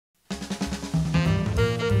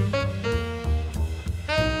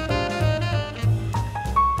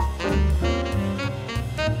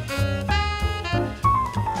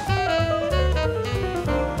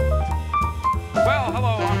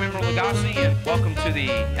Welcome to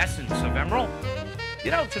the essence of Emeril.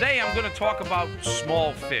 You know, today I'm going to talk about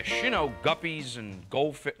small fish. You know, guppies and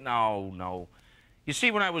goldfish. No. You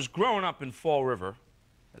see, when I was growing up in Fall River,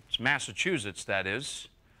 it's Massachusetts, that is,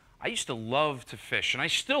 I used to love to fish, and I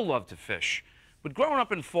still love to fish. But growing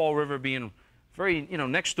up in Fall River, being very,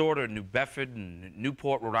 next door to New Bedford and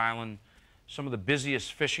Newport, Rhode Island, some of the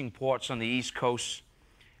busiest fishing ports on the East Coast,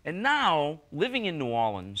 and now living in New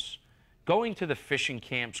Orleans, going to the fishing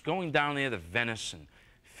camps, going down there to Venice and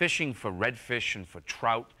fishing for redfish and for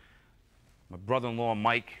trout. My brother-in-law,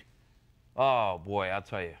 Mike, oh boy, I'll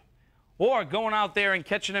tell you. Or going out there and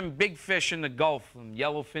catching them big fish in the Gulf, and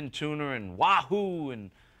yellowfin tuna and wahoo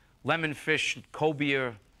and lemonfish and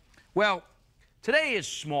cobia. Well, today is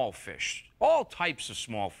small fish, all types of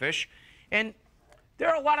small fish, and there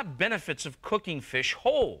are a lot of benefits of cooking fish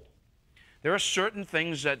whole. There are certain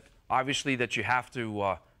things that, obviously, that you have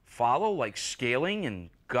to follow, like scaling and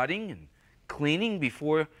gutting and cleaning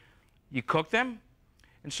before you cook them.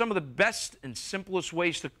 And some of the best and simplest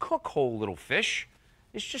ways to cook whole little fish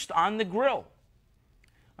is just on the grill.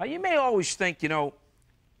 Now, you may always think, you're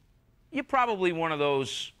probably one of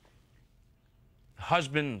those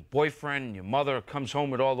husband, boyfriend, your mother comes home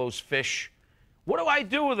with all those fish. What do I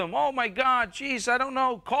do with them? Oh, my God, geez, I don't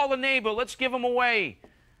know. Call a neighbor. Let's give them away.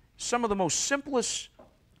 Some of the most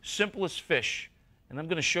simplest fish. And I'm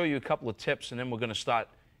going to show you a couple of tips, and then we're going to start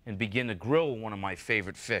and begin to grill one of my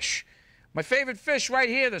favorite fish. My favorite fish right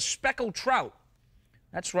here, the speckled trout.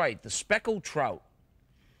 That's right, the speckled trout.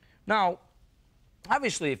 Now,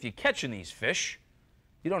 obviously, if you're catching these fish,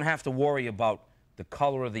 you don't have to worry about the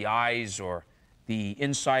color of the eyes or the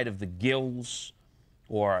inside of the gills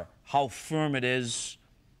or how firm it is.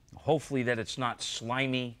 Hopefully that it's not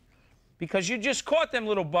slimy, because you just caught them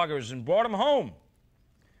little buggers and brought them home.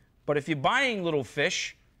 But if you're buying little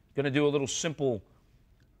fish, going to do a little simple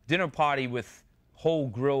dinner party with whole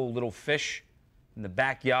grilled little fish in the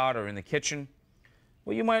backyard or in the kitchen,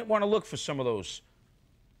 well, you might want to look for some of those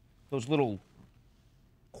little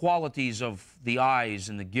qualities of the eyes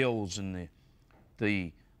and the gills and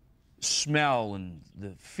the smell and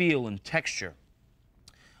the feel and texture.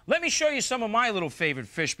 Let me show you some of my little favorite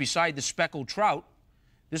fish beside the speckled trout.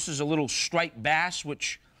 This is a little striped bass,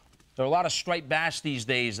 which there are a lot of striped bass these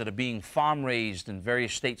days that are being farm raised in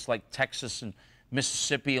various states like Texas and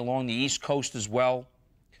Mississippi, along the East Coast as well.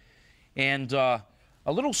 And a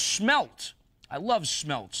little smelt. I love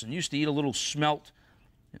smelts and used to eat a little smelt,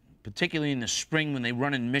 particularly in the spring when they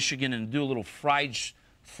run in Michigan and do a little fried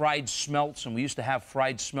smelts. And we used to have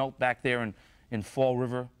fried smelt back there in Fall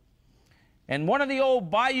River. And one of the old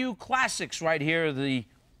bayou classics right here, the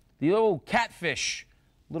old catfish,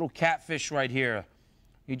 little catfish right here.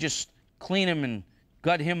 You just clean him and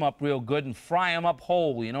gut him up real good and fry him up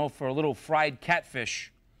whole, for a little fried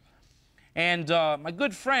catfish. And my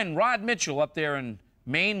good friend Rod Mitchell up there in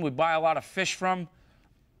Maine, we buy a lot of fish from.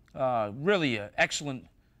 Really excellent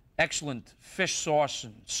fish sauce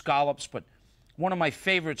and scallops. But one of my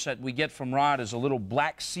favorites that we get from Rod is a little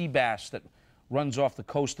black sea bass that runs off the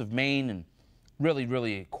coast of Maine, and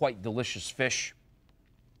really a quite delicious fish.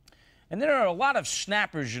 And there are a lot of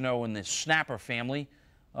snappers, in the snapper family.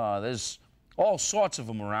 There's all sorts of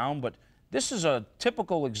them around, but this is a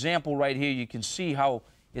typical example right here. You can see how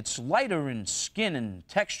it's lighter in skin and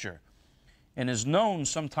texture and is known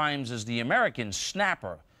sometimes as the American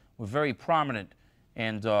snapper. We're very prominent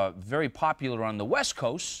and very popular on the West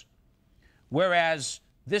Coast, whereas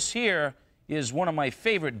this here is one of my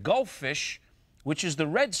favorite Gulf fish, which is the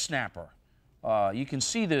red snapper. You can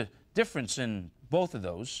see the difference in both of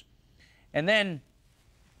those. And then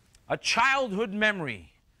a childhood memory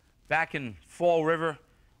back in Fall River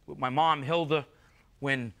with my mom, Hilda,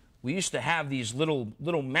 when we used to have these little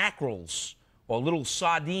mackerels or little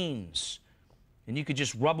sardines, and you could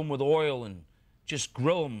just rub them with oil and just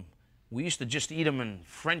grill them. We used to just eat them in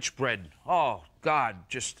French bread. Oh, God,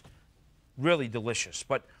 just really delicious.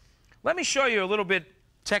 But let me show you a little bit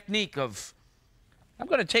technique of, I'm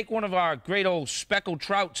going to take one of our great old speckled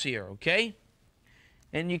trouts here, okay?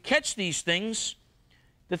 And you catch these things.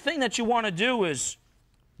 The thing that you want to do is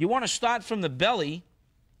you want to start from the belly,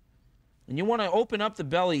 and you want to open up the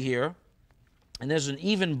belly here, and there's an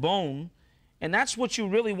even bone, and that's what you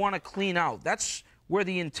really want to clean out. That's where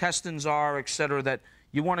the intestines are, etc., that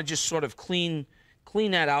you want to just sort of clean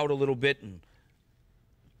that out a little bit. And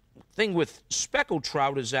the thing with speckled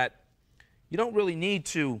trout is that you don't really need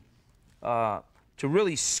to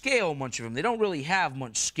really scale much of them. They don't really have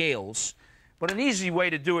much scales. But an easy way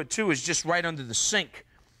to do it, too, is just right under the sink.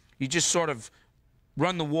 You just sort of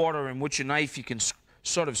run the water, and with your knife you can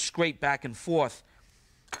sort of scrape back and forth.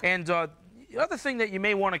 And the other thing that you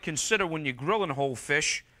may want to consider when you're grilling whole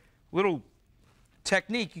fish, little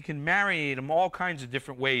technique, you can marinate them all kinds of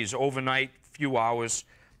different ways, overnight, few hours.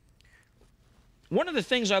 One of the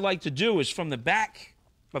things I like to do is from the back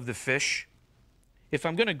of the fish, if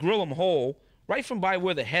I'm going to grill them whole, right from by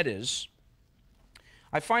where the head is,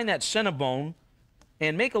 I find that center bone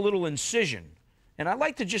and make a little incision. And I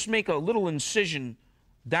like to just make a little incision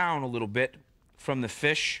down a little bit from the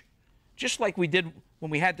fish, just like we did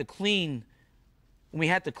when we had to clean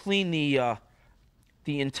the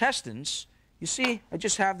intestines. You see, I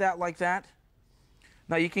just have that like that.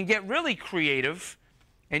 Now you can get really creative,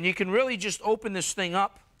 and you can really just open this thing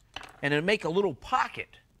up and it'll make a little pocket.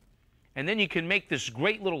 And then you can make this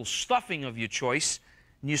great little stuffing of your choice,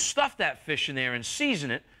 and you stuff that fish in there and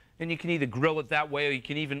season it, and you can either grill it that way or you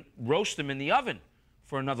can even roast them in the oven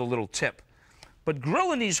for another little tip. But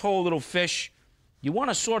grilling these whole little fish, you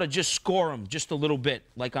want to sort of just score them just a little bit,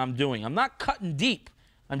 like I'm doing. I'm not cutting deep.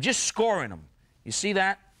 I'm just scoring them. You see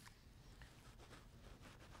that?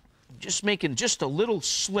 I'm just making just a little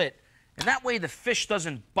slit, and that way the fish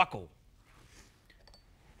doesn't buckle.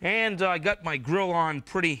 And I got my grill on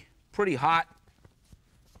pretty hot.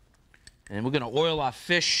 And we're going to oil our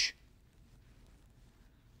fish.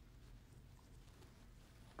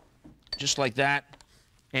 Just like that.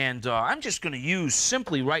 And I'm just going to use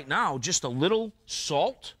simply right now just a little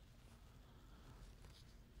salt.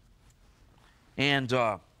 And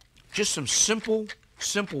just some simple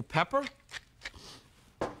pepper.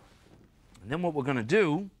 And then what we're going to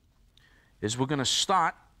do is we're going to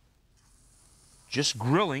start just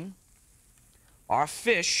grilling our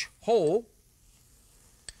fish whole.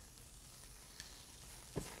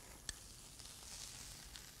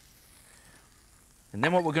 And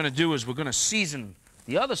then what we're going to do is we're going to season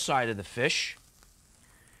the other side of the fish.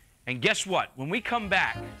 And guess what? When we come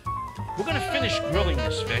back, we're going to finish grilling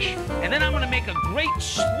this fish, and then I'm going to make a great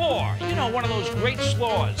slaw. You know, one of those great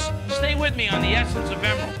slaws. Stay with me on the Essence of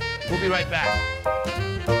Emeril. We'll be right back.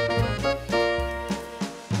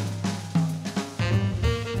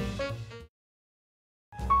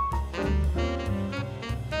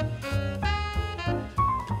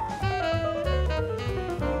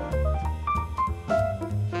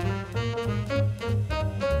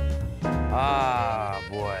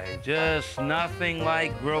 Just nothing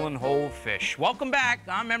like grilling whole fish. Welcome back.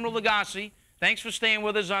 I'm Emeril Lagasse. Thanks for staying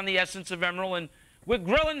with us on the Essence of Emeril, and we're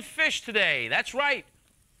grilling fish today. That's right.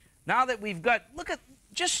 Now that we've got, look at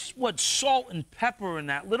just what salt and pepper and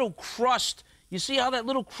that little crust. You see how that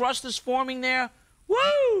little crust is forming there?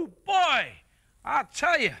 Woo, boy, I'll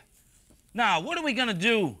tell you. Now, what are we going to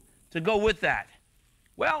do to go with that?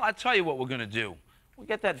 Well, I'll tell you what we're going to do. We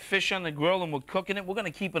get that fish on the grill and we're cooking it. We're going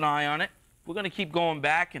to keep an eye on it. We're going to keep going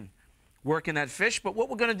back and working that fish. But what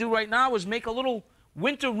we're going to do right now is make a little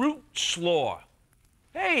winter root slaw.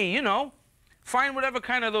 Hey, you know, find whatever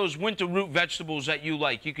kind of those winter root vegetables that you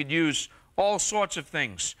like. You could use all sorts of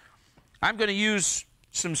things. I'm going to use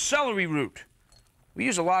some celery root. We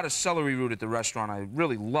use a lot of celery root at the restaurant. I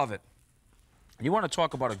really love it. And you want to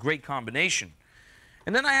talk about a great combination.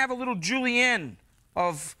 And then I have a little julienne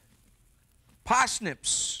of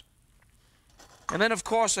parsnips. And then, of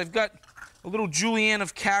course, I've got a little julienne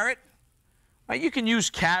of carrot. You can use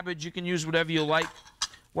cabbage. You can use whatever you like.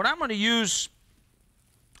 What I'm going to use,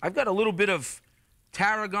 I've got a little bit of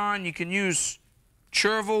tarragon. You can use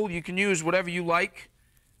chervil. You can use whatever you like.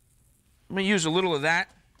 I'm going to use a little of that.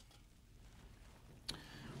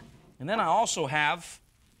 And then I also have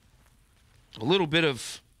a little bit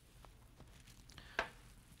of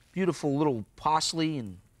beautiful little parsley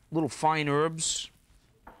and little fine herbs.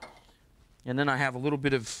 And then I have a little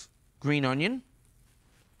bit of green onion.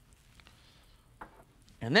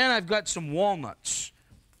 And then I've got some walnuts.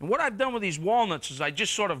 And what I've done with these walnuts is I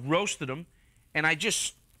just sort of roasted them, and I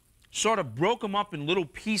just sort of broke them up in little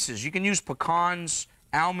pieces. You can use pecans,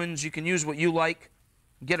 almonds, you can use what you like.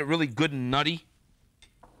 Get it really good and nutty.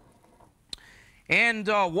 And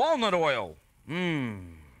walnut oil.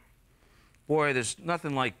 Boy, there's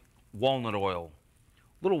nothing like walnut oil.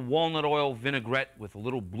 Little walnut oil vinaigrette with a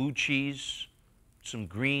little blue cheese, some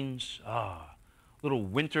greens. Little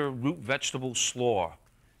winter root vegetable slaw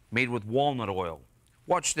made with walnut oil.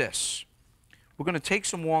 Watch this. We're going to take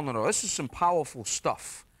some walnut oil. This is some powerful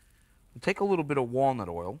stuff. We'll take a little bit of walnut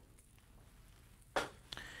oil.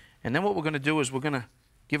 And then what we're going to do is we're going to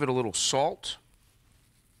give it a little salt.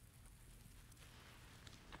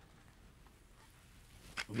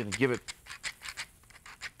 We're going to give it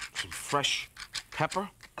some fresh pepper.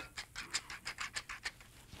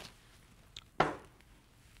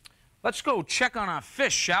 Let's go check on our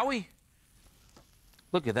fish, shall we?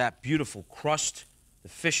 Look at that beautiful crust. The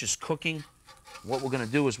fish is cooking. what we're going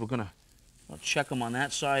to do is we're going to check him on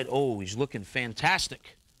that side. Oh, he's looking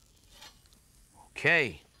fantastic.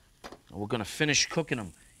 Okay. We're going to finish cooking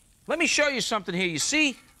him. Let me show you something here. You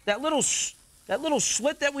see that little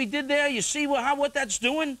slit that we did there? You see what that's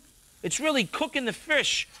doing? It's really cooking the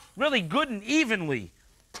fish really good and evenly.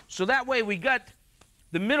 So that way we got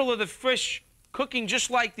the middle of the fish cooking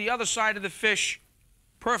just like the other side of the fish.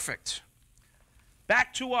 Perfect.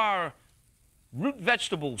 Back to our root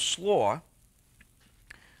vegetable slaw.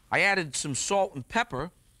 I added some salt and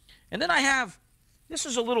pepper. And then I have, this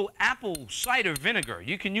is a little apple cider vinegar.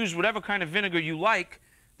 You can use whatever kind of vinegar you like.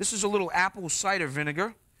 This is a little apple cider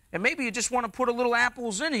vinegar. And maybe you just want to put a little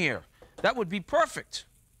apples in here. That would be perfect.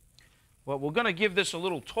 Well, we're going to give this a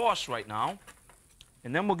little toss right now.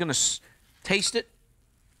 And then we're going to taste it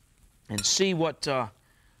and see what that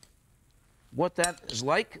is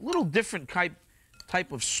like. A little different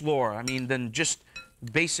type of slaw, I mean, than just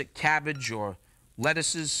basic cabbage or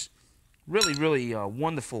lettuces. Really, really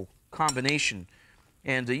wonderful combination.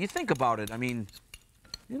 And you think about it, I mean,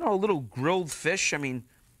 you know, a little grilled fish, I mean,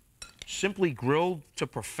 simply grilled to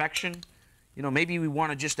perfection. You know, maybe we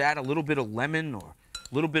want to just add a little bit of lemon or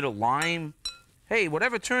a little bit of lime. Hey,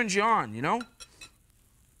 whatever turns you on, you know?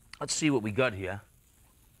 Let's see what we got here.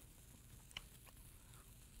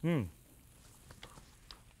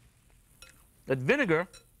 That vinegar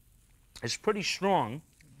is pretty strong.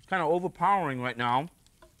 It's kind of overpowering right now.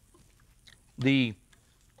 The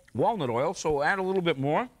walnut oil, so we'll add a little bit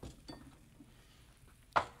more.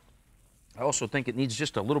 I also think it needs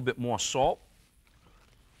just a little bit more salt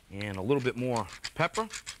and a little bit more pepper.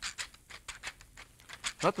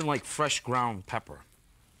 Nothing like fresh ground pepper.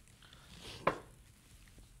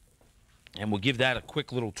 And we'll give that a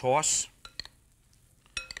quick little toss.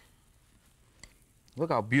 Look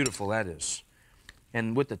how beautiful that is.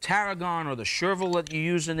 And with the tarragon or the chervil that you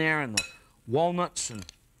use in there and the walnuts, and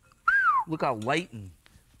look how light and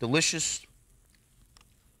delicious.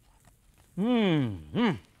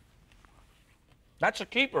 That's a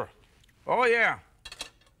keeper. Oh, yeah.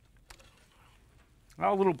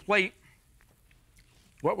 Our little plate.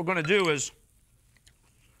 What we're going to do is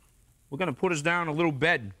we're going to put us down a little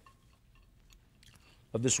bed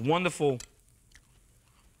of this wonderful,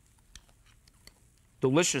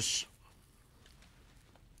 delicious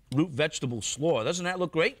root vegetable slaw. Doesn't that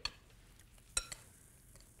look great?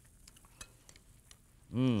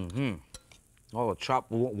 All the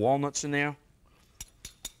chopped walnuts in there.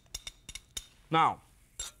 Now,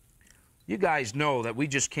 you guys know that we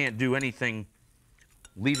just can't do anything,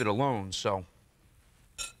 leave it alone, so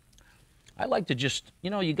I like to just, you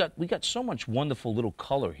know, we got so much wonderful little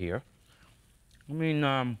color here. I mean,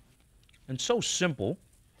 and so simple.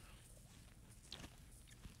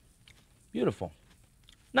 Beautiful.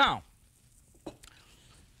 Now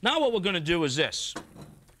what we're going to do is this.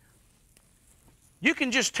 You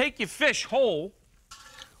can just take your fish whole,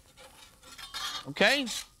 okay?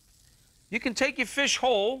 You can take your fish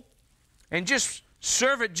whole and just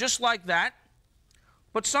serve it just like that.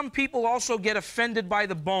 But some people also get offended by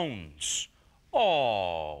the bones.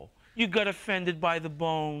 Oh, you got offended by the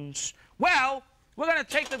bones. Well, we're going to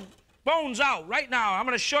take the bones out right now. I'm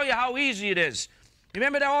going to show you how easy it is.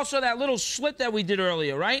 Remember that little slit that we did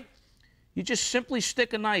earlier, right? You just simply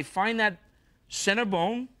stick a knife. Find that center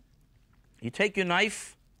bone. You take your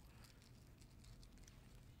knife.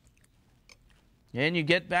 And you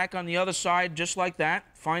get back on the other side just like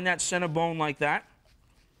that. Find that center bone like that.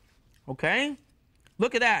 Okay?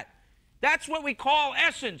 Look at that. That's what we call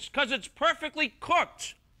essence, because it's perfectly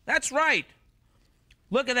cooked. That's right.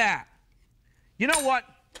 Look at that. You know what?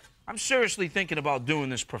 I'm seriously thinking about doing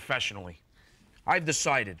this professionally. I've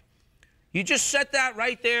decided. You just set that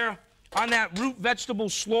right there on that root vegetable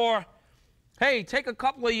slaw. Hey, take a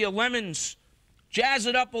couple of your lemons, jazz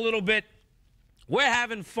it up a little bit. We're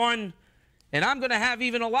having fun, and I'm going to have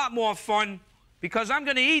even a lot more fun because I'm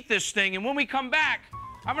going to eat this thing, and when we come back,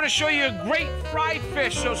 I'm going to show you a great fried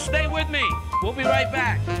fish, so stay with me. We'll be right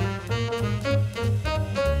back.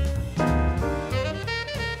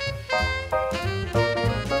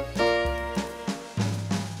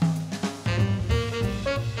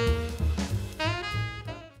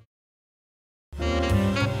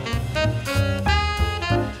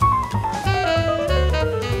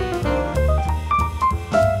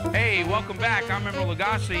 Welcome back. I'm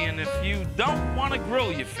Emeril, and if you don't want to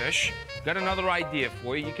grill your fish, got another idea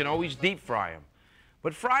for you. You can always deep fry them,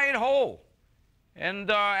 but fry it whole, and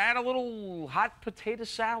add a little hot potato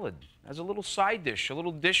salad as a little side dish, a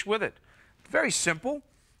little dish with it. Very simple.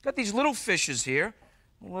 Got these little fishes here,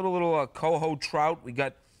 little coho trout. We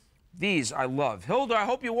got these I love. Hilda, I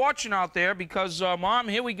hope you're watching out there because, Mom,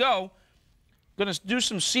 here we go. Going to do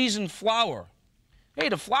some seasoned flour. Hey,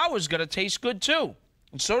 the flour's got to taste good too.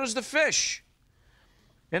 And so does the fish.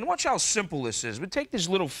 And watch how simple this is. We take this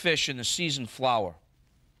little fish in the seasoned flour.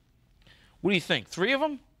 What do you think? 3 of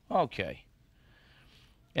them? Okay.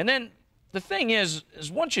 And then the thing is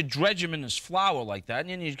once you dredge them in this flour like that, and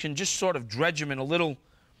then you can just sort of dredge them in a little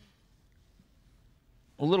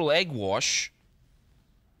egg wash.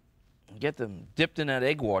 Get them dipped in that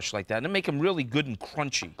egg wash like that, and then make them really good and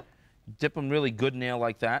crunchy. Dip them really good in there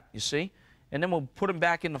like that, you see? And then we'll put them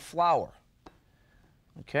back in the flour.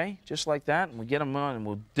 Okay, just like that, and we'll get them on, and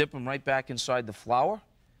we'll dip them right back inside the flour.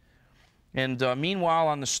 And meanwhile,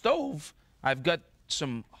 on the stove, I've got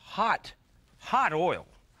some hot oil,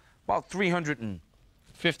 about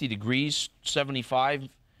 350 degrees, 75.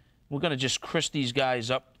 We're going to just crisp these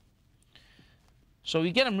guys up. So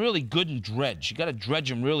you get them really good and dredge. You got to dredge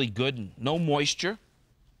them really good and no moisture.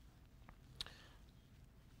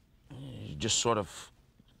 You just sort of,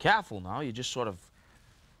 careful now, you just sort of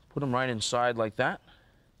put them right inside like that.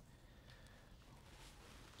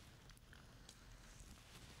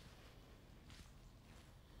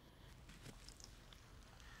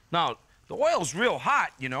 Now, the oil's real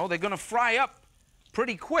hot, you know. They're going to fry up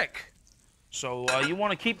pretty quick. So you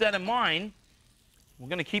want to keep that in mind. We're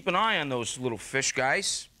going to keep an eye on those little fish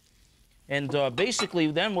guys. And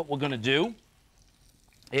basically then what we're going to do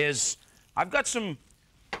is I've got some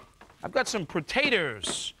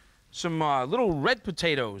potatoes, some little red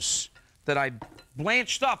potatoes that I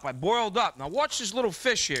blanched up, I boiled up. Now watch this little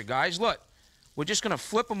fish here, guys. Look, we're just going to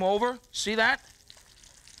flip them over. See that?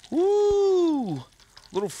 Woo!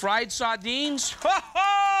 Little fried sardines.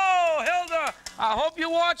 Ho-ho! Hilda, I hope you're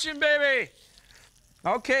watching, baby.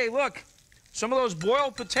 Okay, look. Some of those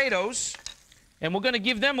boiled potatoes, and we're going to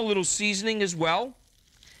give them a little seasoning as well.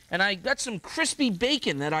 And I got some crispy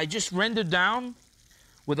bacon that I just rendered down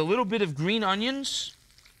with a little bit of green onions.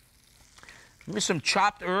 Maybe some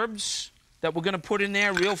chopped herbs that we're going to put in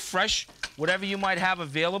there, real fresh, whatever you might have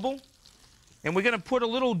available. And we're going to put a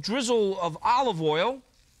little drizzle of olive oil.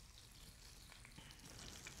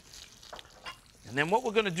 And then what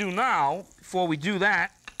we're going to do now, before we do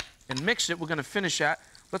that and mix it, we're going to finish that.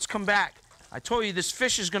 Let's come back. I told you this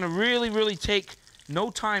fish is going to really take no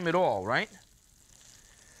time at all, right?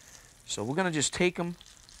 So we're going to just take them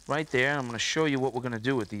right there. I'm going to show you what we're going to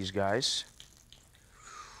do with these guys.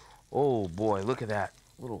 Oh, boy, look at that.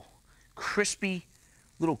 Little crispy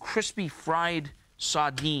fried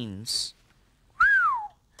sardines.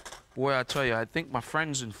 Boy, I tell you, I think my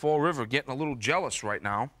friends in Fall River are getting a little jealous right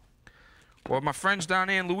now. Or my friends down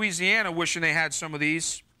there in Louisiana wishing they had some of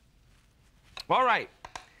these. All right.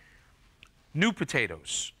 New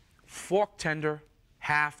potatoes. Fork tender,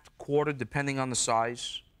 halved, quartered, depending on the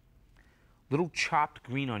size. Little chopped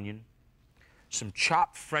green onion. Some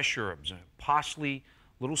chopped fresh herbs. Parsley,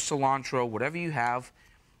 little cilantro, whatever you have.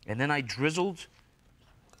 And then I drizzled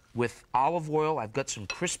with olive oil. I've got some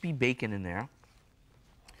crispy bacon in there.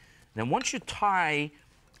 Then once you tie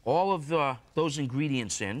all of those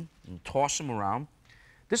ingredients in and toss them around,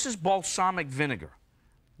 this is balsamic vinegar.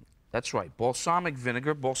 That's right, balsamic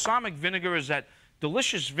vinegar. Balsamic vinegar is that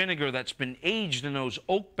delicious vinegar that's been aged in those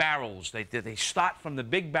oak barrels. They start from the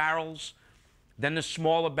big barrels, then the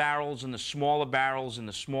smaller barrels, and the smaller barrels, and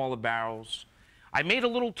the smaller barrels. I made a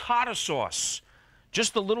little tartar sauce,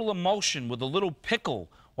 just a little emulsion with a little pickle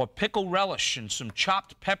or pickle relish and some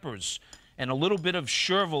chopped peppers and a little bit of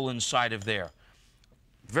chervil inside of there.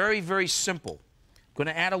 Very simple. Going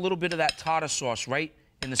to add a little bit of that tartar sauce right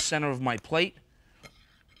in the center of my plate.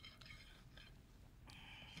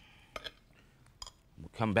 We'll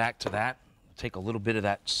come back to that. Take a little bit of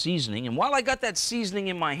that seasoning. And while I got that seasoning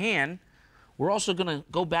in my hand, we're also going to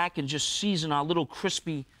go back and just season our little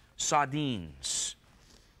crispy sardines.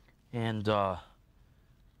 And dredge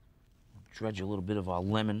a little bit of our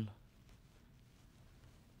lemon.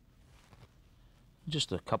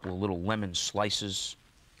 Just a couple of little lemon slices.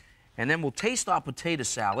 And then we'll taste our potato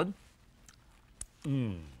salad.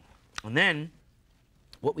 And then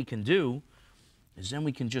what we can do is then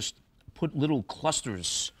we can just put little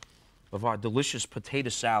clusters of our delicious potato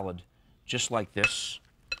salad just like this.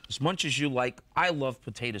 As much as you like. I love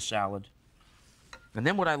potato salad. And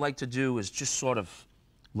then what I like to do is just sort of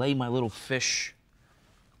lay my little fish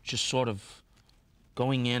just sort of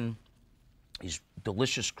going in these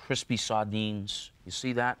delicious crispy sardines. You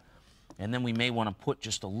see that? And then we may want to put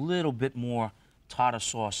just a little bit more tartar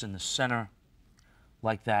sauce in the center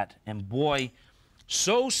like that. And boy,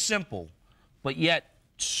 so simple, but yet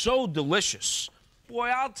so delicious. Boy,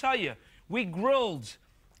 I'll tell you, we grilled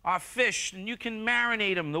our fish, and you can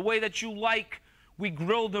marinate them the way that you like. We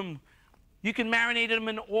grilled them You can marinate them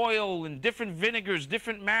in oil and different vinegars,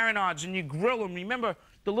 different marinades, and you grill them. Remember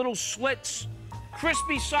the little slits?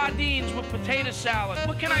 Crispy sardines with potato salad.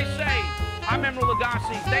 What can I say? I'm Emeril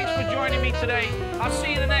Lagasse. Thanks for joining me today. I'll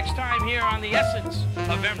see you the next time here on The Essence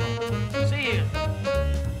of Emeril. See you.